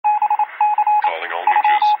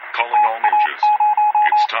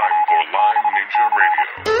time for Lyme Ninja Radio.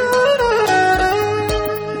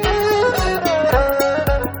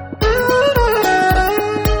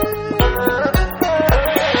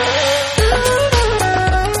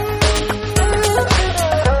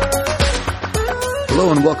 Hello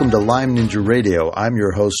and welcome to Lyme Ninja Radio. I'm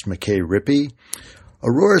your host, McKay Rippey.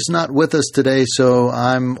 Aurora's not with us today, so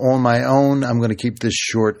I'm on my own. I'm going to keep this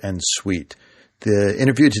short and sweet. The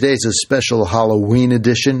interview today is a special Halloween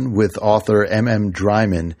edition with author M.M.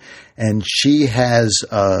 Dryman, and she has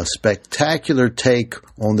a spectacular take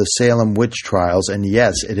on the Salem witch trials, and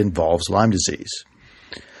yes, it involves Lyme disease.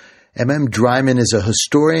 M.M. Dryman is a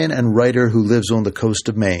historian and writer who lives on the coast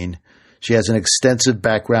of Maine. She has an extensive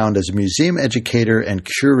background as a museum educator and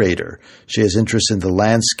curator. She has interests in the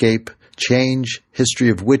landscape, change, history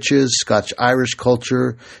of witches, Scotch-Irish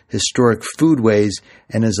culture, historic foodways,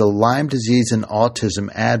 and is a Lyme disease and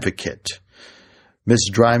autism advocate.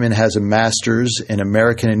 Ms. Dryman has a master's in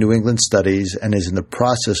American and New England studies and is in the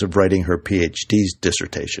process of writing her PhD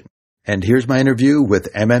dissertation. And here's my interview with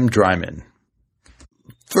M.M. Dryman.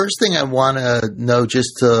 First thing I want to know,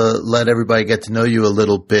 just to let everybody get to know you a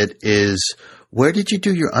little bit, is where did you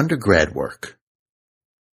do your undergrad work?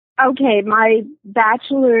 Okay, my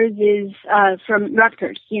bachelor's is from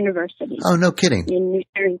Rutgers University. Oh, no kidding. In New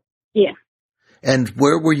Jersey, yeah. And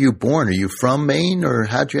where were you born? Are you from Maine, or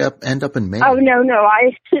how'd you end up in Maine? Oh, no.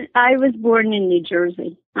 I was born in New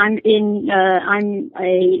Jersey. I'm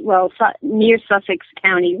near Sussex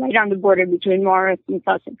County, right on the border between Morris and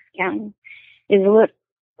Sussex County. Is a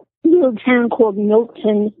little town called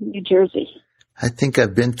Milton, New Jersey. I think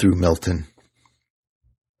I've been through Milton.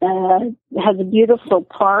 It has a beautiful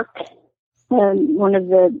park. One of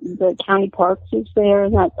the county parks is there,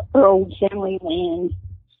 and that's old family land.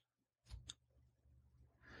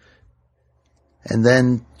 And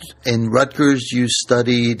then in Rutgers, you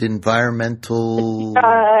studied environmental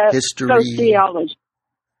history?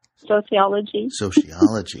 Sociology,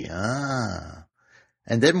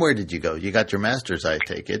 And then where did you go? You got your master's, I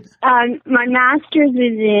take it. My master's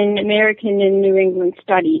is in American and New England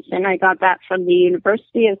Studies, and I got that from the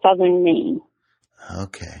University of Southern Maine.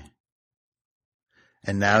 Okay.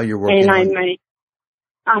 And now you're working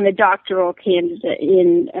I'm a doctoral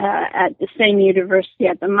candidate at the same university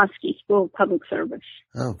at the Muskie School of Public Service.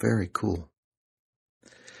 Oh, very cool.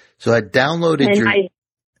 So I downloaded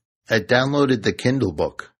the Kindle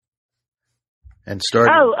book. And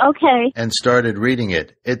started reading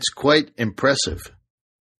it. It's quite impressive.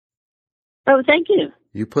 Oh, thank you.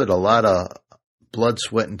 You put a lot of blood,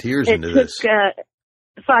 sweat, and tears into this. It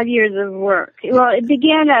took 5 years of work. Well, it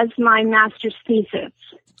began as my master's thesis,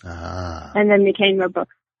 and then became a book.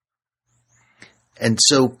 And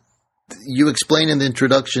so you explain in the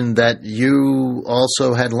introduction that you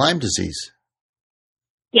also had Lyme disease.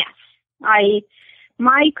 Yes.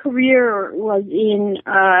 My career was in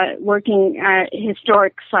working at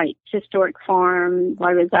historic sites, historic farms.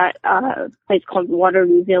 I was at a place called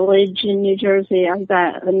Waterloo Village in New Jersey. I was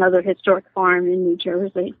at another historic farm in New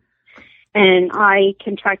Jersey. And I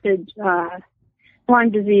contracted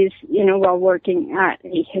Lyme disease, while working at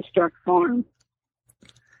a historic farm.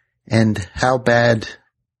 And how bad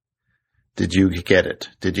did you get it?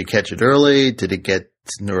 Did you catch it early? Did it get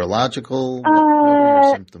neurological? What were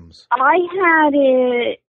your symptoms? I had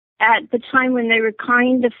it at the time when they were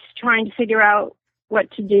kind of trying to figure out what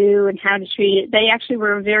to do and how to treat it. They actually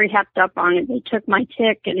were very hepped up on it. They took my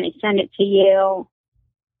tick and they sent it to Yale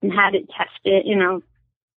and had it tested,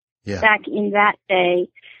 back in that day.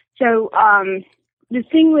 So the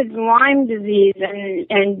thing with Lyme disease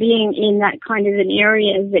and being in that kind of an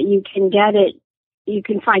area is that you can get it, you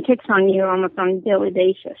can find ticks on you almost on a daily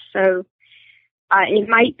basis. So it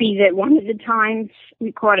might be that one of the times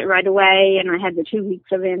we caught it right away and I had the 2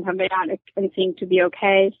 weeks of antibiotics and seemed to be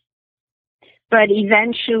okay. But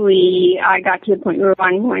eventually I got to the point where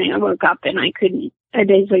one morning I woke up and I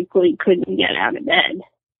basically couldn't get out of bed.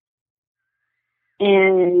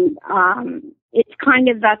 And it's kind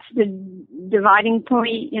of, that's the dividing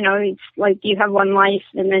point, it's like you have one life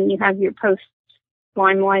and then you have your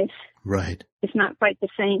post-Lyme life. Right. It's not quite the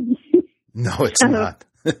same. No, it's not.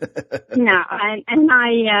 No, and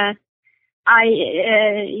I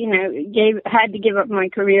had to give up my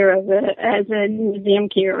career as a museum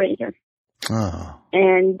curator. Oh.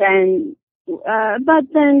 And then, but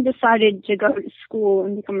then decided to go to school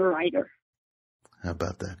and become a writer. How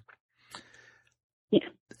about that? Yeah.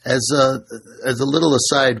 As a little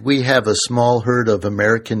aside, we have a small herd of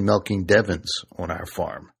American milking Devons on our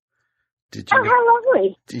farm. How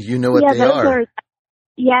lovely! Do you know what they are?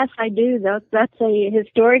 Yes, I do. That's a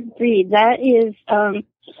historic breed. That is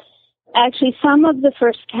actually some of the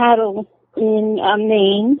first cattle in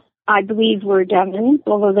Maine, I believe were Devons,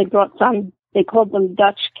 although they brought some, they called them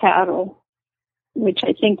Dutch cattle, which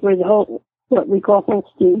I think were what we call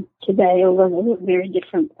Holstein today, although they were very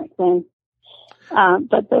different back then.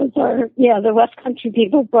 But those are, the West Country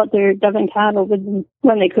people brought their Devon cattle with them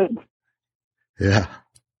when they could. Yeah.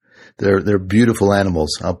 They're beautiful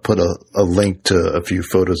animals. I'll put a link to a few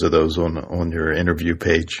photos of those on your interview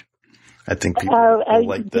page. I think people will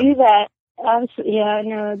like them. Do that. Yeah,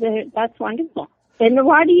 no, that's wonderful. And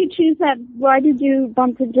why do you choose that? Why did you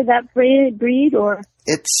bump into that breed? Or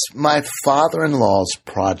it's my father-in-law's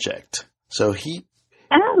project. So he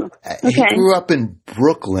okay. grew up in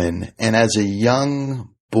Brooklyn, and as a young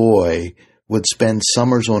boy would spend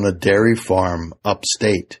summers on a dairy farm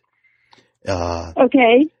upstate.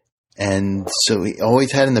 Okay. And so he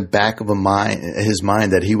always had in the back of his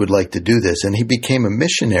mind that he would like to do this. And he became a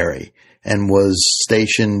missionary and was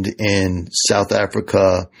stationed in South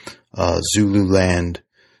Africa, Zululand,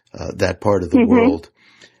 that part of the world.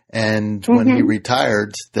 And when he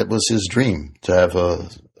retired, that was his dream, to have a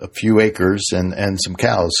few acres and some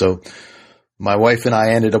cows. So my wife and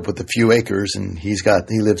I ended up with a few acres, and he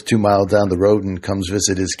lives 2 miles down the road and comes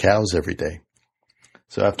visit his cows every day.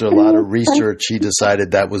 So after a lot of research, he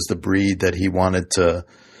decided that was the breed that he wanted to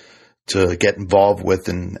get involved with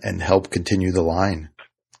and help continue the line.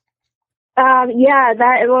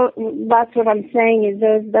 That's what I'm saying is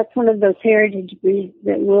that's one of those heritage breeds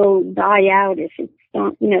that will die out if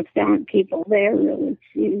there aren't people there really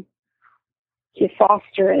to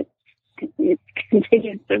foster its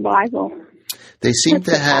continued survival. They seem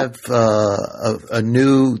to have there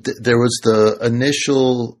was the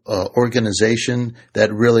initial organization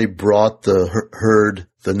that really brought the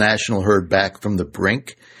national herd back from the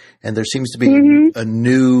brink. And there seems to be a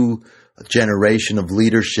new generation of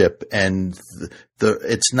leadership, and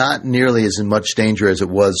it's not nearly as much danger as it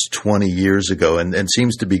was 20 years ago, and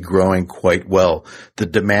seems to be growing quite well. The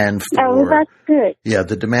demand for that's good. Yeah,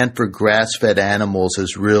 the demand for grass-fed animals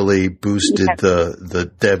has really boosted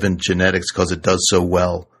the Devon genetics because it does so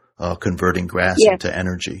well converting grass into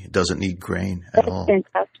energy. It doesn't need grain at all. That's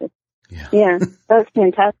fantastic. Yeah, that's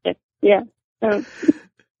fantastic. Yeah.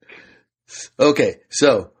 Okay,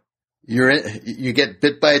 so you get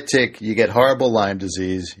bit by a tick, you get horrible Lyme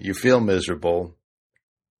disease, you feel miserable,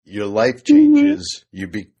 your life changes, you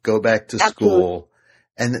go back to school,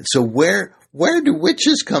 and so where do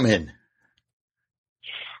witches come in?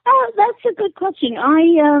 Oh, that's a good question.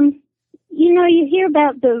 You hear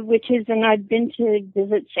about the witches, and I've been to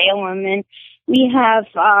visit Salem, and we have,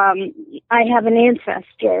 I have an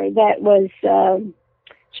ancestor that was,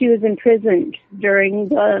 she was imprisoned in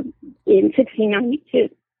 1692.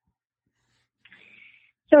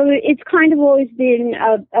 So it's kind of always been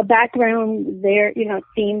a background there,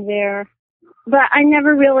 theme there. But I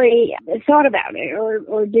never really thought about it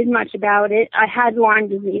or did much about it. I had Lyme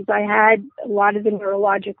disease. I had a lot of the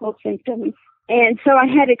neurological symptoms. And so I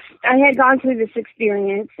had gone through this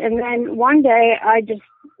experience. And then one day I just,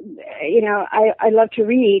 I love to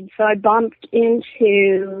read. So I bumped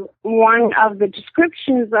into one of the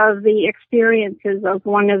descriptions of the experiences of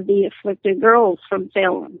one of the afflicted girls from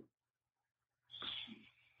Salem.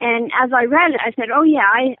 And as I read it, I said, oh, yeah,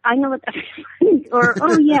 I know what that is. Or,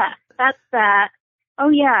 oh, yeah, that's that. Oh,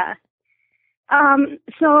 yeah.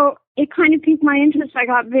 So it kind of piqued my interest. I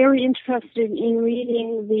got very interested in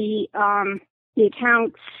reading the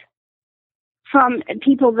accounts from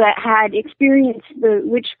people that had experienced the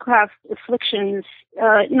witchcraft afflictions,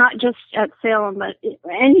 not just at Salem, but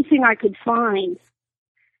anything I could find.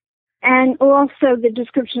 And also the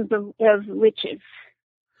descriptions of witches.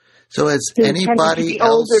 So has anybody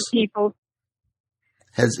else? Older people.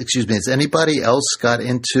 Has anybody else got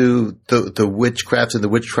into the witchcraft and the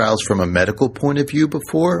witch trials from a medical point of view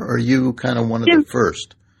before? Or are you kind of one of the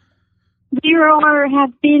first? There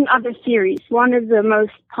have been other series. One of the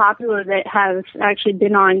most popular that has actually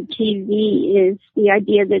been on TV is the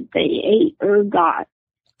idea that they ate ergot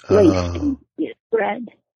laced in bread.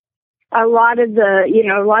 A lot of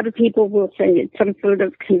people will say it's some sort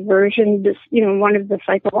of conversion, one of the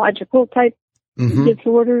psychological type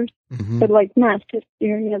disorders, but like mass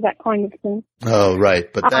hysteria, that kind of thing. Oh,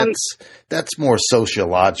 right. But that's more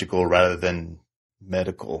sociological rather than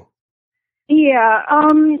medical. Yeah.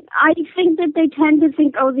 I think that they tend to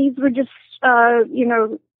think, these were just,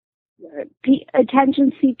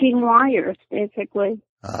 attention-seeking liars, basically.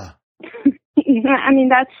 I mean,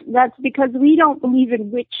 that's because we don't believe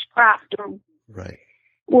in witchcraft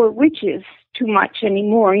or witches too much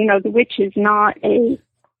anymore. The witch is not a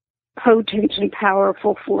potent and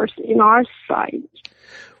powerful force in our society.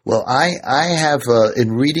 Well, I have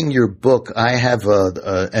in reading your book, I have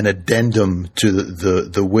an addendum to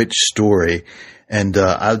the witch story, and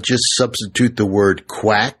I'll just substitute the word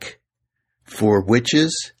quack for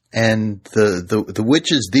witches, and the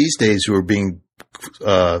witches these days who are being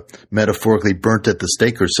metaphorically burnt at the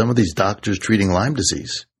stake are some of these doctors treating Lyme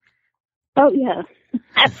disease. Oh yeah,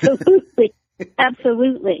 absolutely,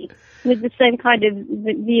 absolutely, with the same kind of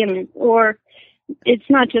vehemence. Or it's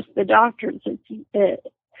not just the doctors;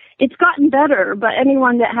 it's gotten better. But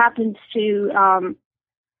anyone that happens to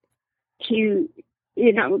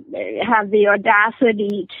have the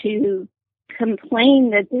audacity to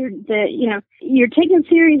complain that you're taken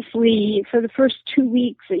seriously for the first 2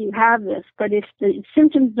 weeks that you have this, but if the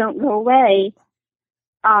symptoms don't go away,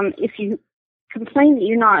 if you complain that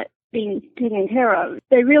you're not being taken care of,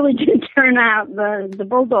 they really do turn out the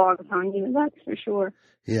bulldogs on you, that's for sure.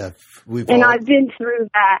 Yeah, I've been through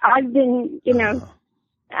that. I've been,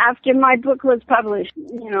 after my book was published,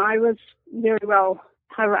 I was very well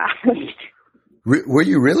harassed. Were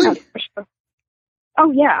you really? That's for sure.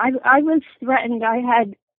 Oh yeah, I was threatened. I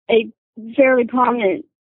had a fairly prominent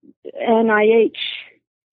NIH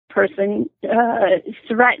person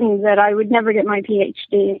threatened that I would never get my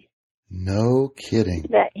PhD. No kidding.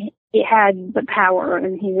 That he had the power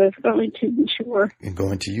and he was going to be sure. And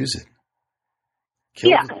going to use it.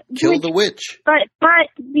 Kill the witch. But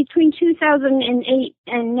between 2008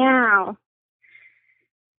 and now,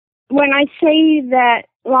 when I say that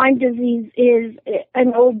Lyme disease is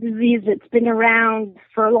an old disease that's been around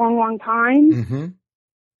for a long, long time, mm-hmm.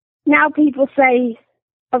 Now people say,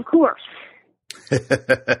 of course,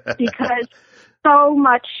 because so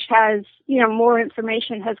much more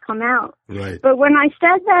information has come out. Right. But when I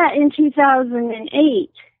said that in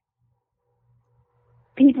 2008,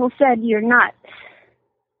 people said, you're nuts.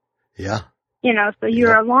 Yeah. So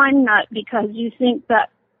you're a Lyme nut because you think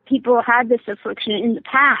that people had this affliction in the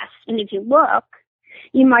past. And if you look,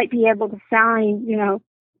 you might be able to find,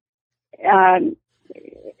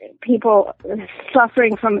 people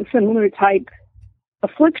suffering from a similar type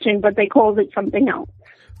affliction, but they called it something else.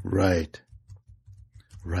 Right.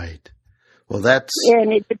 Well, that's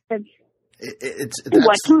and it depends.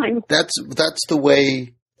 What time? That's the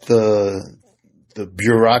way the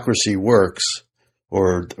bureaucracy works,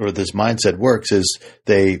 or this mindset works. Is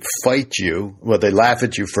they fight you. Well, they laugh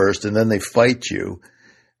at you first, and then they fight you,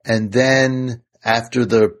 and then after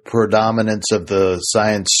the predominance of the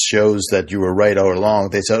science shows that you were right all along,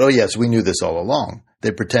 they said, "Oh yes, we knew this all along."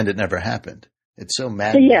 They pretend it never happened. It's so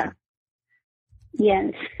mad. Yeah.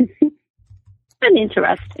 Yes. And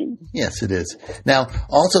interesting. Yes, it is. Now,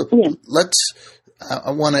 also, I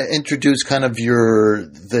want to introduce kind of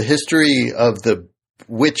the history of the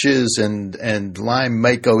witches and Lyme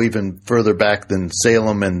might go even further back than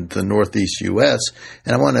Salem and the Northeast U.S.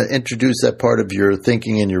 And I want to introduce that part of your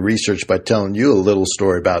thinking and your research by telling you a little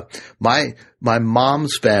story about my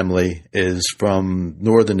mom's family is from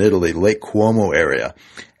northern Italy, Lake Como area.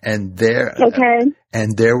 And there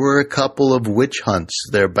were a couple of witch hunts.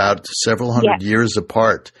 They're about several hundred years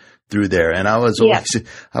apart through there. And I was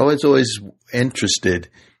always interested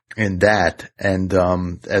in that and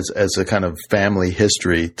as a kind of family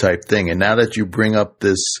history type thing. And now that you bring up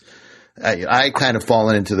this, I kind of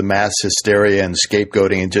fallen into the mass hysteria and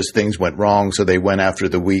scapegoating and just things went wrong. So they went after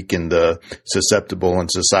the weak and the susceptible in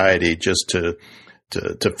society just to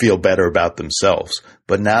feel better about themselves.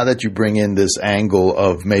 But now that you bring in this angle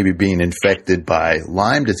of maybe being infected by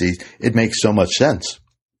Lyme disease, it makes so much sense.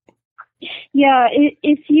 Yeah,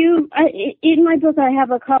 if you in my book, I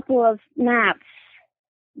have a couple of maps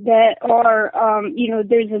that are,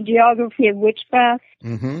 there's a geography of witchcraft,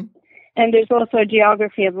 mm-hmm. and there's also a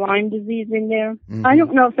geography of Lyme disease in there. Mm-hmm. I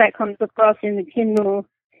don't know if that comes across in the Kindle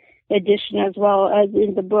edition as well as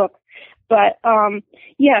in the book. But,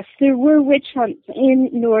 yes, there were witch hunts in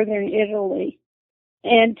northern Italy.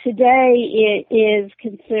 And today it is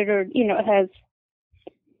considered, it has,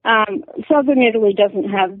 southern Italy doesn't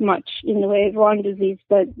have much in the way of Lyme disease,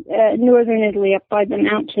 but northern Italy up by the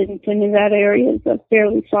mountains and in that area is a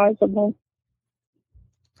fairly sizable,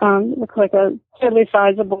 looks like a fairly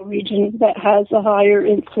sizable region that has a higher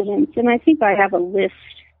incidence. And I think I have a list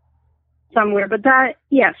somewhere, but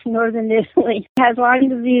northern Italy has Lyme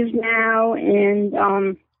disease now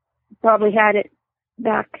and probably had it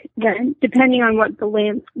back then, depending on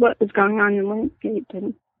what was going on in the landscape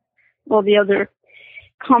and all the other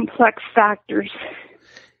complex factors.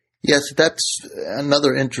 Yes, that's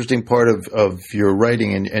another interesting part of your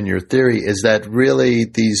writing and your theory is that really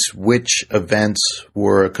these witch events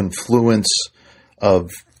were a confluence of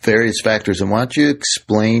various factors. And why don't you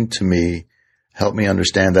explain to me, help me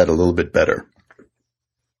understand that a little bit better?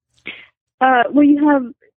 Well, you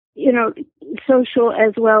have, social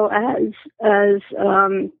as well as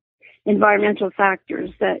environmental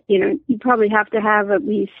factors that, you probably have to have at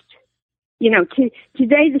least,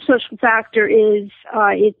 today the social factor is,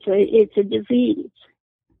 it's a disease.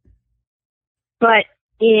 But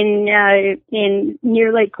in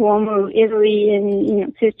near Lake Como, Italy,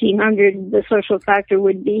 in 1500, the social factor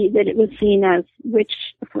would be that it was seen as witch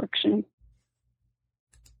affliction.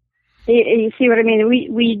 You see what I mean?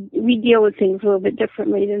 We deal with things a little bit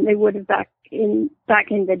differently than they would have back in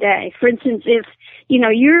the day. For instance, if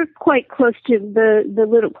you're quite close to the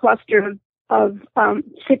little cluster of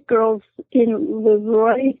sick girls in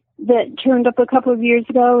Leroy that turned up a couple of years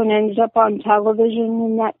ago and ended up on television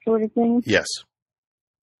and that sort of thing. Yes.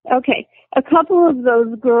 Okay, a couple of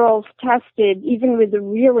those girls tested, even with the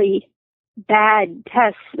really bad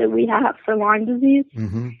tests that we have for Lyme disease,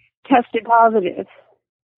 tested positive.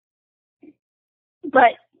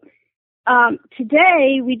 But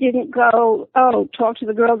today we didn't go, talk to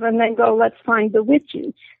the girls and then go, let's find the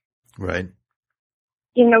witches. Right.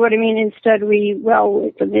 You know what I mean? Instead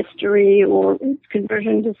it's a mystery or it's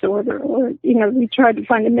conversion disorder or, we tried to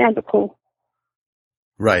find a medical.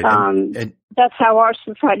 Right. And that's how our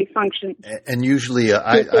society functions. And usually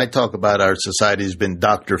I talk about our society has been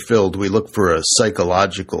doctor filled. We look for a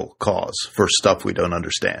psychological cause for stuff we don't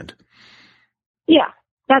understand. Yeah.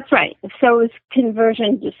 That's right. So it's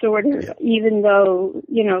conversion disorder, even though,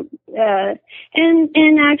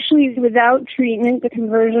 and actually without treatment, the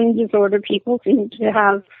conversion disorder people seem to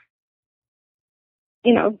have,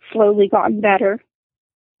 slowly gotten better.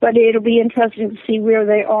 But it'll be interesting to see where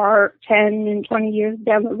they are 10 and 20 years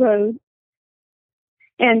down the road.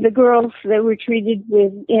 And the girls that were treated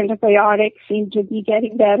with antibiotics seem to be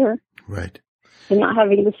getting better. Right. And not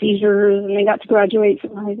having the seizures, and they got to graduate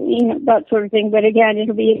from high school, that sort of thing. But again,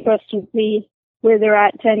 it'll be interesting to see where they're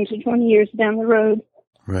at 10 to 20 years down the road.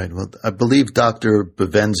 Right. Well, I believe Dr.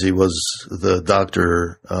 Bavenzi was the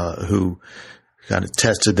doctor who kind of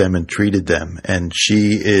tested them and treated them, and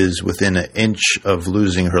she is within an inch of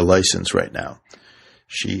losing her license right now.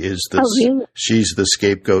 She is she's the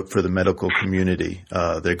scapegoat for the medical community.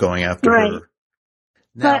 They're going after her.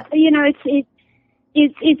 Now, but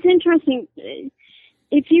it's interesting.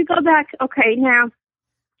 If you go back, okay, now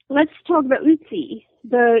let's talk about Uzi,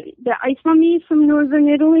 the ice mummy from northern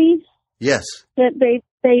Italy. Yes. That they've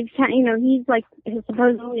he's like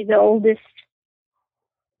supposedly the oldest.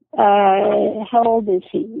 How old is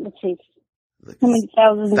he? Let's see, how many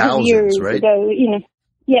thousands of years right? ago?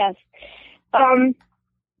 Yes.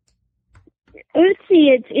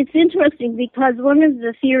 Uzi, it's interesting because one of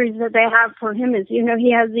the theories that they have for him is,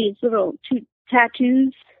 he has these little two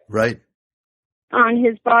tattoos, right, on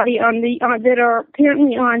his body, that are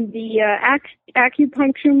apparently on the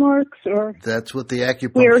acupuncture marks, or that's what the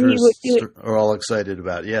acupuncturists are all excited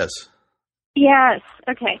about. Yes. Yes.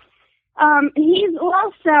 Okay. He's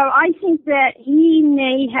also, I think that he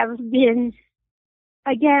may have been.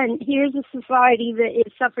 Again, here's a society that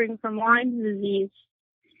is suffering from Lyme disease.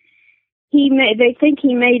 They think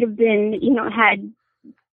he may have been, had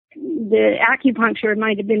the acupuncture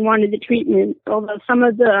might have been one of the treatments, although some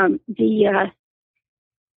of the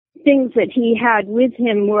things that he had with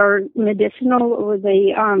him were medicinal, or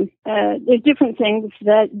there's different things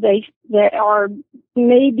that are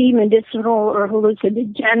maybe medicinal or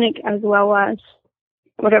hallucinogenic, as well as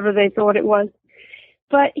whatever they thought it was.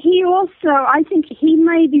 But he also, I think he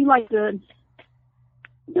may be like the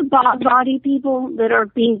body people that are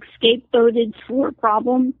being scapegoated for a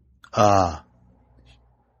problem.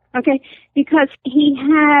 Okay, because he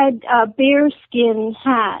had a bearskin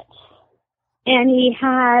hat, and he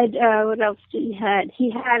had, what else did he had?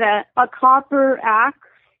 He had a copper axe,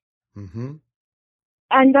 and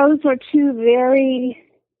those are two very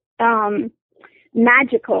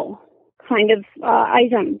magical kind of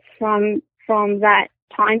items from that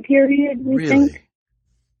time period, we think.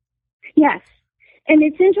 Yes. And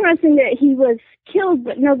it's interesting that he was killed,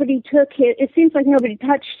 but nobody took it. It seems like nobody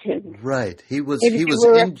touched him. Right. He was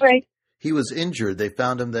injured. They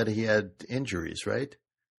found him that he had injuries, right?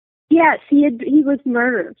 Yes, he was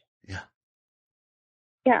murdered. Yeah.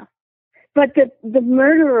 Yeah. But the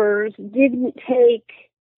murderers didn't take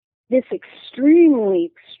this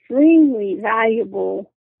extremely, extremely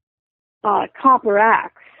valuable copper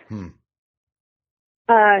axe.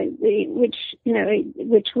 Which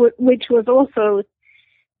was also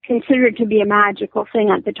considered to be a magical thing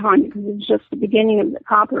at the time, because it was just the beginning of the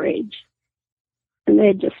Copper Age, and they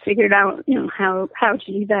had just figured out, how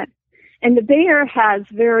to do that. And the bear has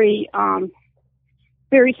very,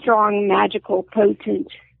 very strong, magical,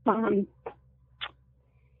 potent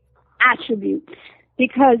attributes.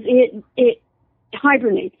 because it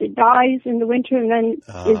hibernates. It dies in the winter and then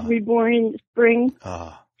is reborn in the spring.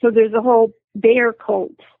 So there's a whole bear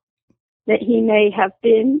cult that he may have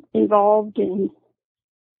been involved in.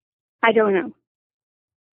 I don't know.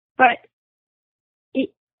 But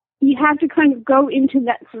you have to kind of go into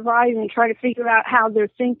that survival and try to figure out how they're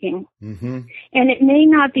thinking. Mm-hmm. And it may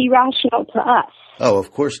not be rational to us. Oh,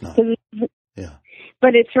 of course not. Yeah.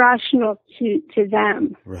 But it's rational to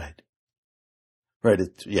them. Right. Right.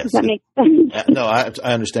 Yes. Does that make sense? No, I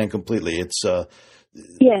understand completely. It's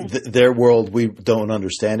their world, we don't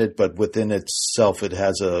understand it, but within itself, it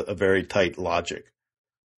has a very tight logic.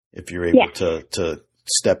 If you're able to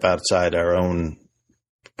step outside our own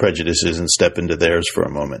prejudices and step into theirs for a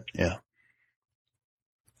moment. Yeah.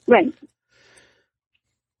 Right.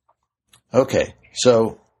 Okay.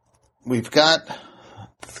 So we've got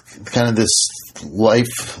kind of this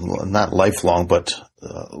not lifelong, but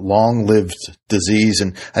long-lived disease.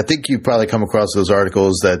 And I think you probably come across those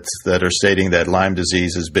articles that are stating that Lyme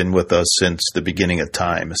disease has been with us since the beginning of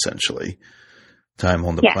time, essentially. Time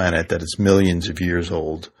on the planet, that it's millions of years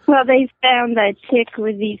old. Well, they found that tick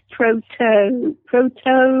with these proto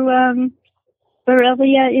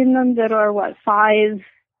Borrelia in them that are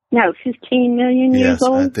 15 million years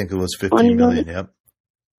old? Yes, I think it was 15 million, yep.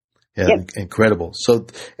 Yeah, yep. Incredible. So,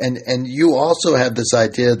 and you also have this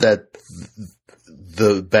idea that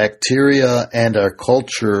the bacteria and our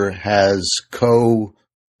culture has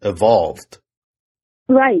co-evolved.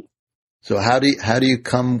 Right. So how do you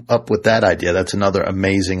come up with that idea? That's another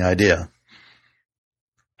amazing idea.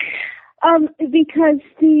 Because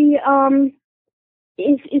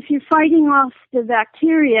if you're fighting off the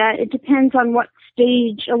bacteria, it depends on what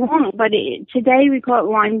stage along. But today we call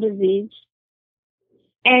it Lyme disease,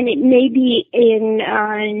 and it may be in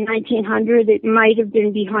 1900. It might have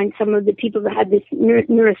been behind some of the people that had this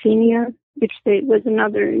neurasthenia, which was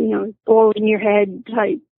another ball in your head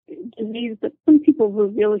type disease, but some people were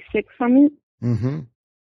really sick from it. Mm-hmm.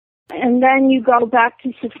 And then you go back to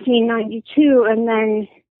 1692 and then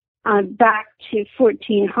back to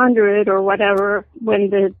 1400 or whatever, when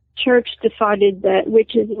the church decided that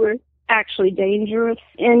witches were actually dangerous,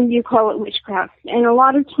 and you call it witchcraft. And a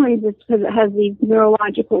lot of times it's because it has these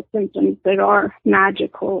neurological symptoms that are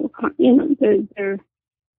magical. They're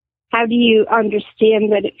how do you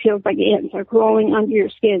understand that it feels like ants are crawling under your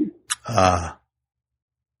skin?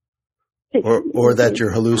 Or that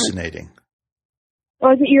you're hallucinating.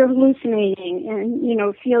 Or that you're hallucinating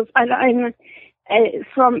and, feels, I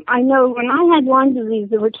know when I had Lyme disease,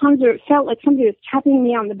 there were times where it felt like somebody was tapping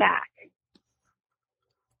me on the back.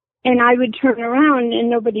 And I would turn around and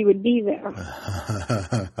nobody would be there.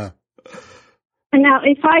 And now,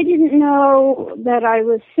 if I didn't know that I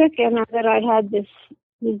was sick and that I had this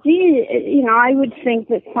disease, I would think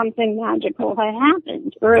that something magical had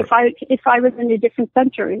happened. Or if I was in a different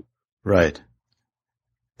century. Right.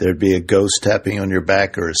 There'd be a ghost tapping on your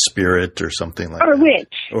back or a spirit or something like that. Or a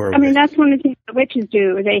witch. I mean, that's one of the things the witches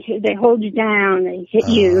do. They hold you down. They hit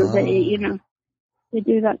you. They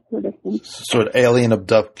do that sort of thing. Sort of alien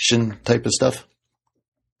abduction type of stuff?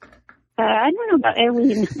 I don't know about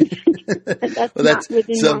alien.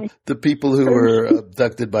 The people who were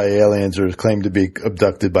abducted by aliens or claim to be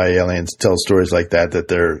abducted by aliens tell stories like that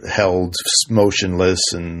they're held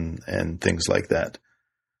motionless and things like that.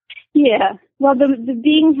 Yeah. Well, the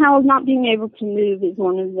being held, not being able to move, is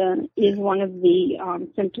one of the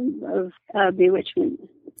symptoms of bewitchment.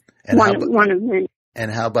 One of many. And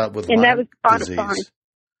how about with Lyme disease?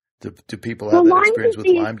 Do people have that experience with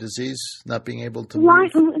Lyme disease, not being able to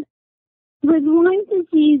move? With Lyme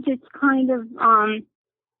disease, it's kind of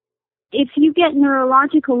if you get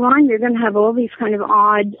neurological Lyme, you're going to have all these kind of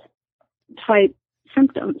odd type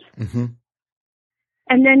symptoms, mm-hmm.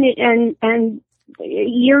 and then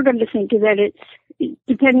you're going to think that it's,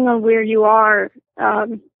 depending on where you are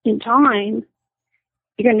in time,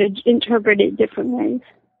 you're going to interpret it different ways.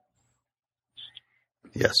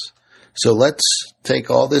 Yes. So let's take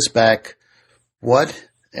all this back.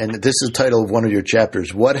 And this is the title of one of your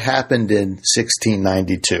chapters, what happened in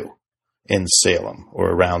 1692 in Salem or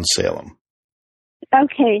around Salem?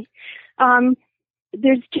 Okay.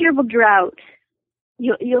 There's terrible drought.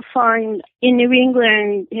 You'll find in New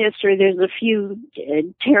England history there's a few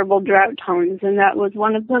terrible drought times, and that was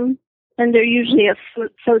one of them. And they're usually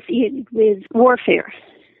associated with warfare.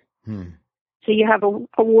 So you have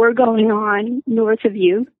a war going on north of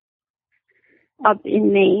you, up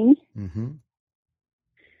in Maine. Mm-hmm.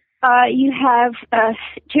 You have a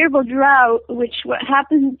terrible drought, what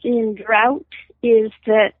happens in drought is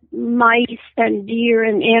that mice and deer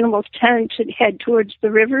and animals tend to head towards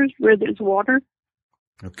the rivers where there's water.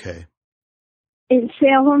 Okay. in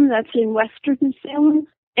Salem. That's in western Salem.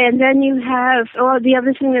 And then you have, the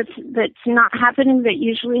other thing that's not happening that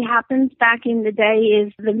usually happens back in the day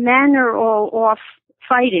is the men are all off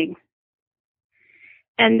fighting.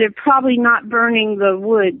 And they're probably not burning the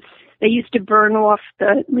woods. They used to burn off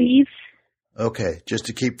the leaves. Okay, just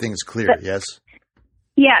to keep things clear, yes?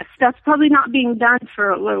 Yes, that's probably not being done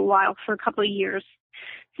for a little while, for a couple of years.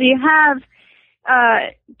 So you have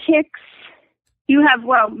ticks, you have,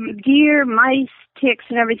 deer, mice, ticks,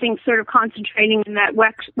 and everything sort of concentrating in that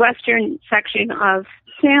western section of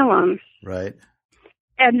Salem. Right.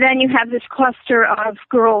 And then you have this cluster of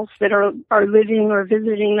girls that are living or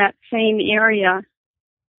visiting that same area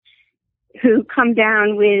who come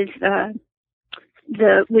down with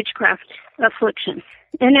the witchcraft affliction.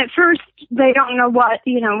 And at first, they don't know what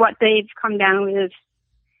they've come down with.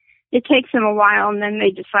 It takes them a while, and then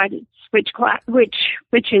they decide it's which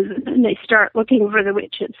witches, and they start looking for the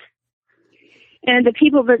witches. And the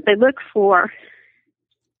people that they look for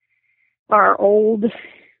are old,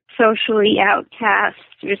 socially outcasts.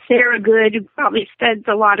 There's Sarah Good, who probably spends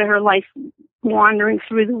a lot of her life wandering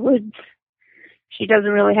through the woods. She doesn't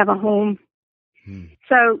really have a home.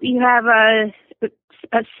 So you have a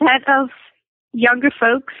set of younger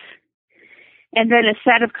folks and then a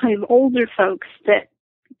set of kind of older folks that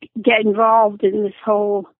get involved in this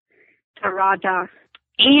whole Tarada.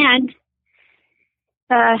 And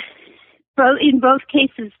in both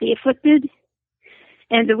cases, the afflicted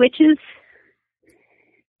and the witches,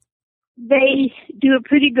 they do a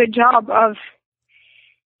pretty good job of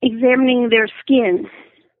examining their skin,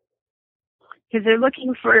 because they're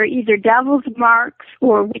looking for either devil's marks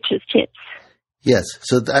or witches' tits. Yes.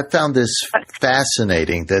 So I found this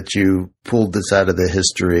fascinating that you pulled this out of the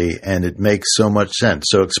history, and it makes so much sense.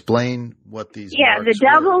 So explain what these marks the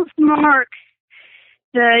devil's mark.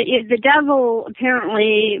 The devil,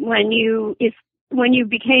 apparently, when you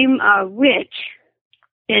became a witch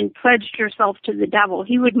and pledged yourself to the devil,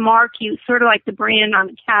 he would mark you sort of like the brand on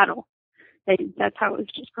a cattle. That's how it was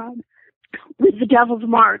described, with the devil's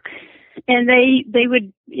mark. And they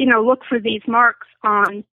would, look for these marks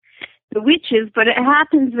on the witches, but it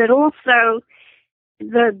happens that also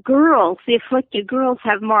the girls, the afflicted girls,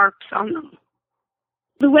 have marks on them.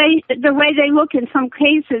 The way they look in some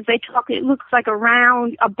cases, it looks like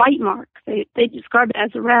a bite mark. They describe it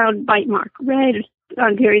as a round bite mark, red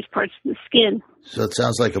on various parts of the skin. So it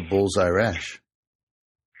sounds like a bullseye rash.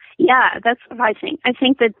 Yeah, that's what I think. I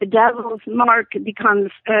think that the devil's mark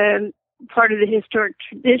becomes part of the historic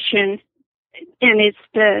tradition, and it's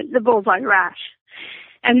the bullseye rash.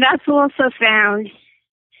 And that's also found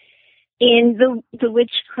in the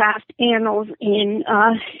witchcraft annals in,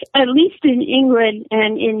 at least in England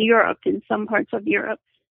and in Europe, in some parts of Europe.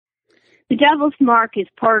 The devil's mark is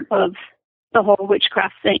part of the whole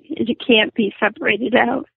witchcraft thing. It can't be separated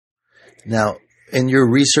out. Now, in your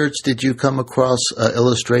research, did you come across an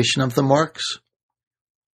illustration of the marks?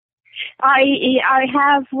 I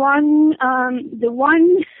have one, the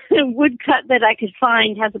one woodcut that I could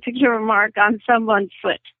find has a picture of a mark on someone's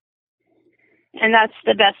foot. And that's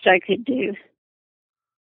the best I could do.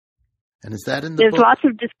 And is that in the book? There's lots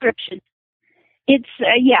of description. It's,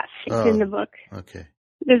 yes, it's in the book. Okay.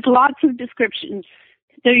 There's lots of descriptions.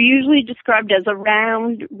 They're usually described as a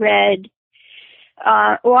round, red,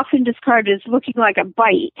 often described as looking like a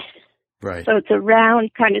bite. Right. So it's a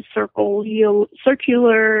round kind of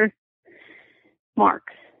circular mark.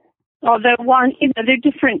 Although they're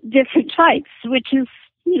different types, which is,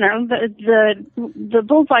 the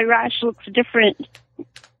bullseye rash looks different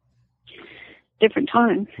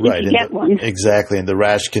times. Right. You get one. Exactly. And the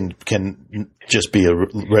rash can just be a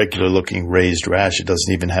regular looking raised rash. It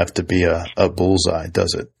doesn't even have to be a bullseye,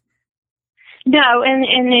 does it? No. And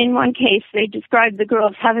in one case, they described the girl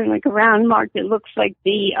as having like a round mark that looks like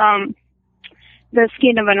the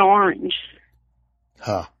skin of an orange.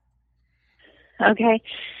 Huh. Okay.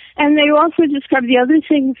 And they also describe the other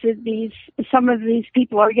things that some of these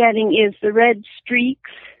people are getting is the red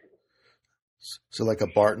streaks. So like a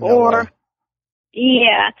Bartonella.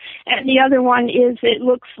 Yeah. And the other one is it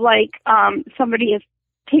looks like somebody has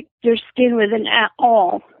picked their skin with an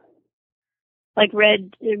awl, like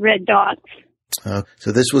red dots.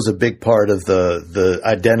 So this was a big part of the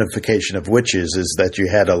identification of witches, is that you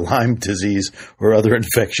had a Lyme disease or other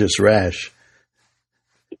infectious rash.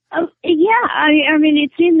 Yeah, I mean,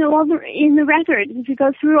 it's in the records. If you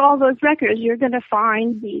go through all those records, you're going to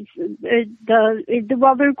find these.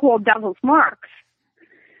 They're called devil's marks.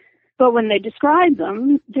 But when they describe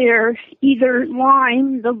them, they're either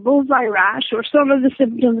Lyme, the bullseye rash, or some of the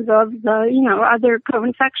symptoms of the other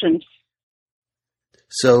co-infections.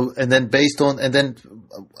 So, and then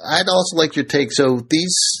I'd also like your take. So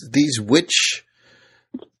these witch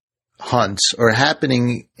hunts are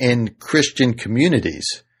happening in Christian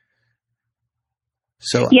communities.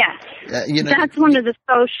 So yes, that's one of the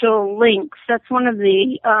social links. That's one of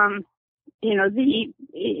the,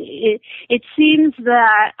 it seems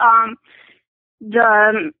that,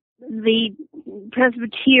 the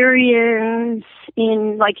Presbyterians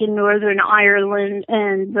in Northern Ireland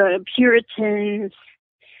and the Puritans,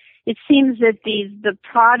 it seems that the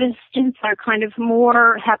Protestants are kind of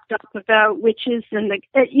more hepped up about witches than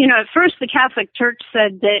at first the Catholic Church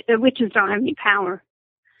said that the witches don't have any power.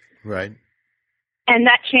 Right. And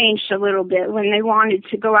that changed a little bit when they wanted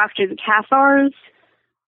to go after the Cathars.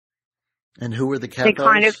 And who were the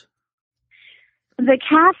Cathars? The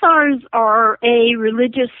Cathars are a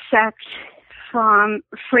religious sect from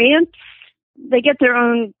France. They get their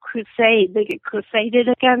own crusade. They get crusaded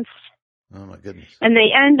against. Oh, my goodness. And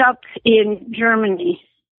they end up in Germany.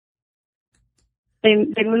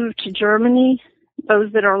 They move to Germany,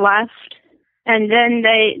 those that are left. And then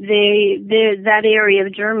that area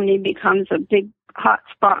of Germany becomes a big hot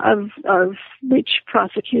spot of witch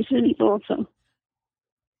prosecutions also.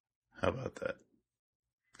 How about that?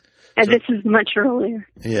 And this is much earlier.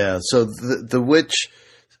 Yeah. So the witch.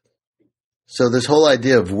 So this whole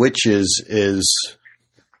idea of witches is,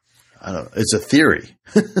 I don't know, it's a theory.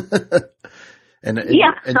 and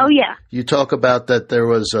you talk about that there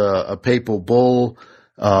was a papal bull,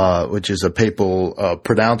 which is a papal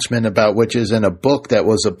pronouncement about witches, in a book that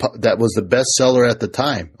was the bestseller at the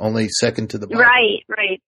time, only second to the Bible.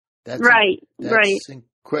 Right. That's right.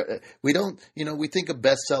 We don't, we think of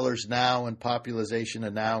bestsellers now and popularization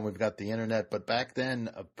of now, and we've got the internet, but back then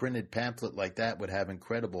a printed pamphlet like that would have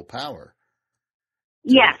incredible power.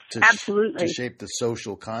 Yes, absolutely. To shape the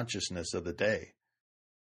social consciousness of the day.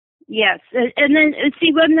 Yes. And then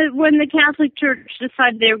see, when the Catholic Church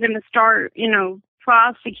decided they were going to start,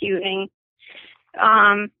 prosecuting,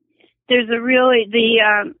 there's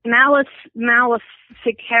the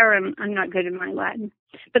Maleficarum, I'm not good at my Latin,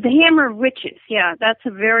 but the Hammer of Witches, yeah, that's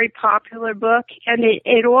a very popular book. And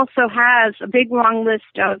it also has a big long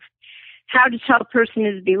list of how to tell a person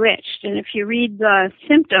is bewitched. And if you read the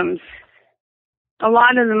symptoms, a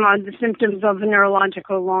lot of them are the symptoms of a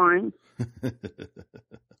neurological alarm.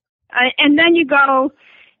 And then you go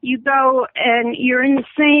and you're in the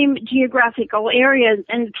same geographical areas,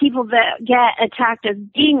 and the people that get attacked as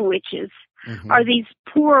being witches are these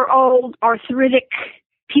poor, old, arthritic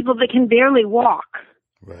people that can barely walk.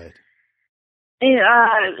 Right.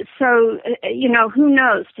 So, who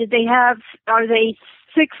knows? Are they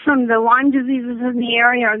sick from the Lyme diseases in the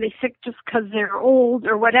area? Are they sick just because they're old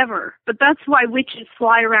or whatever? But that's why witches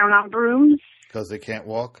fly around on brooms. Because they can't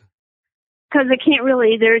walk? Because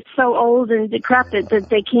they're so old and decrepit that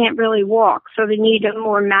they can't really walk. So they need a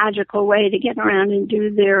more magical way to get around and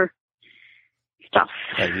do their stuff.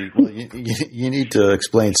 You need to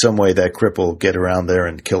explain some way that cripple get around there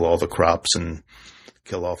and kill all the crops and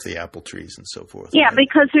kill off the apple trees and so forth. Yeah,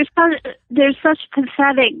 because there's such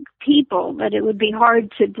pathetic people that it would be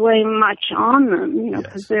hard to blame much on them,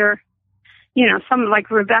 because they're, some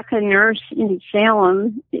like Rebecca Nurse in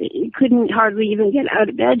Salem, couldn't hardly even get out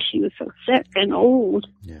of bed. She was so sick and old.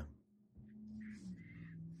 Yeah.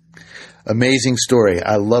 Amazing story.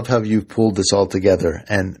 I love how you've pulled this all together.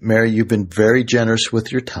 And Mary, you've been very generous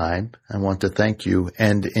with your time. I want to thank you.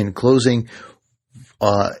 And in closing,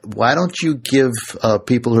 why don't you give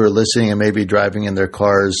people who are listening and maybe driving in their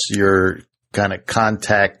cars your kind of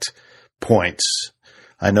contact points?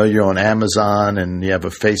 I know you're on Amazon and you have a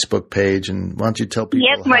Facebook page, and why don't you tell people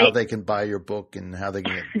how they can buy your book and how they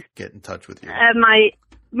can get in touch with you?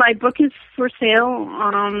 My book is for sale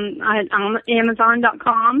on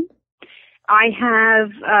Amazon.com. I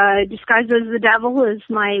have Disguised as the Devil is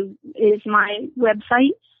my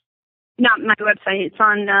website. Not my website. It's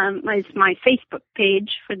on my Facebook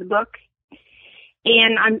page for the book.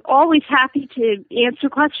 And I'm always happy to answer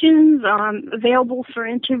questions. Available for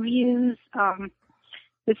interviews.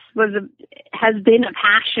 This has been a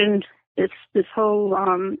passion. This whole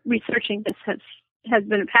researching this has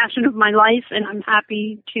been a passion of my life, and I'm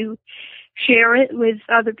happy to share it with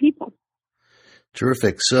other people.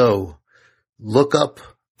 Terrific. So look up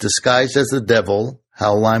Disguised as the Devil,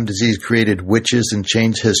 How Lyme Disease Created Witches and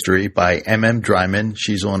Changed History by M.M. Dryman.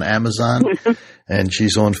 She's on Amazon and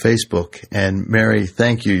she's on Facebook. And Mary,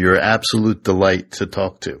 thank you. You're an absolute delight to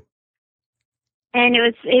talk to. And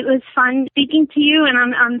it was fun speaking to you,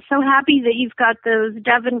 and I'm so happy that you've got those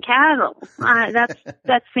Devon cattle.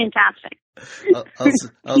 That's fantastic.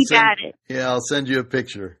 Keep at it. Yeah, I'll send you a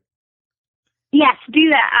picture. Yes, do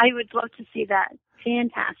that. I would love to see that.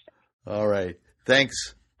 fantastic. All right.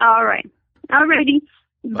 Thanks. All right. All righty.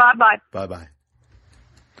 Bye-bye. Bye-bye.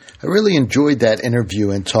 I really enjoyed that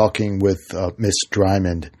interview and talking with Miss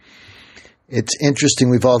Drymond. It's interesting.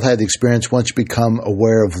 We've all had the experience. Once you become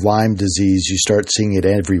aware of Lyme disease, you start seeing it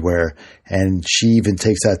everywhere. And she even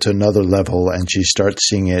takes that to another level, and she starts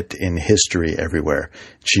seeing it in history everywhere.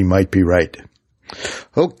 She might be right.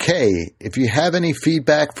 Okay. If you have any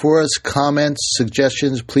feedback for us, comments,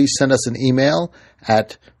 suggestions, please send us an email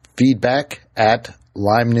at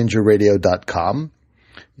feedback@LymeNinjaRadio.com.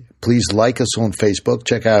 Please like us on Facebook.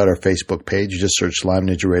 Check out our Facebook page. You just search Lyme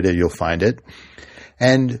Ninja Radio. You'll find it.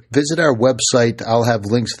 And visit our website. I'll have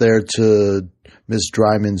links there to Ms.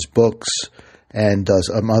 Drymond's books and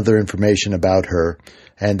some other information about her.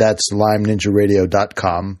 And that's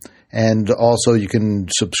LymeNinjaRadio.com. And also you can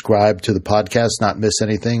subscribe to the podcast, not miss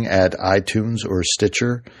anything, at iTunes or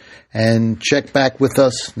Stitcher. And check back with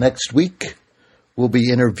us next week. We'll be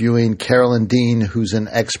interviewing Carolyn Dean, who's an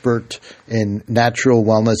expert in natural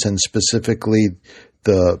wellness and specifically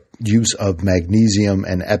the use of magnesium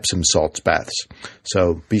and Epsom salts baths.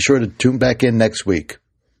 So be sure to tune back in next week.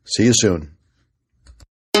 See you soon.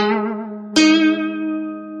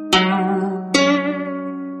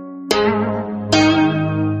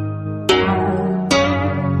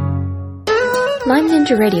 Lyme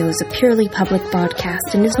Ninja Radio is a purely public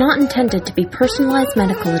broadcast and is not intended to be personalized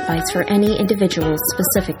medical advice for any individual's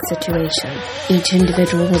specific situation. Each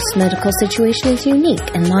individual's medical situation is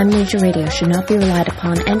unique, and Lyme Ninja Radio should not be relied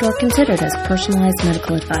upon and or considered as personalized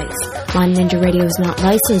medical advice. Lyme Ninja Radio is not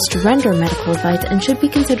licensed to render medical advice and should be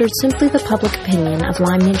considered simply the public opinion of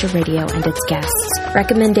Lyme Ninja Radio and its guests.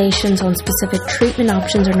 Recommendations on specific treatment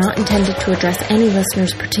options are not intended to address any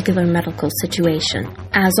listener's particular medical situation.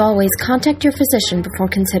 As always, contact your physician before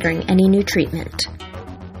considering any new treatment.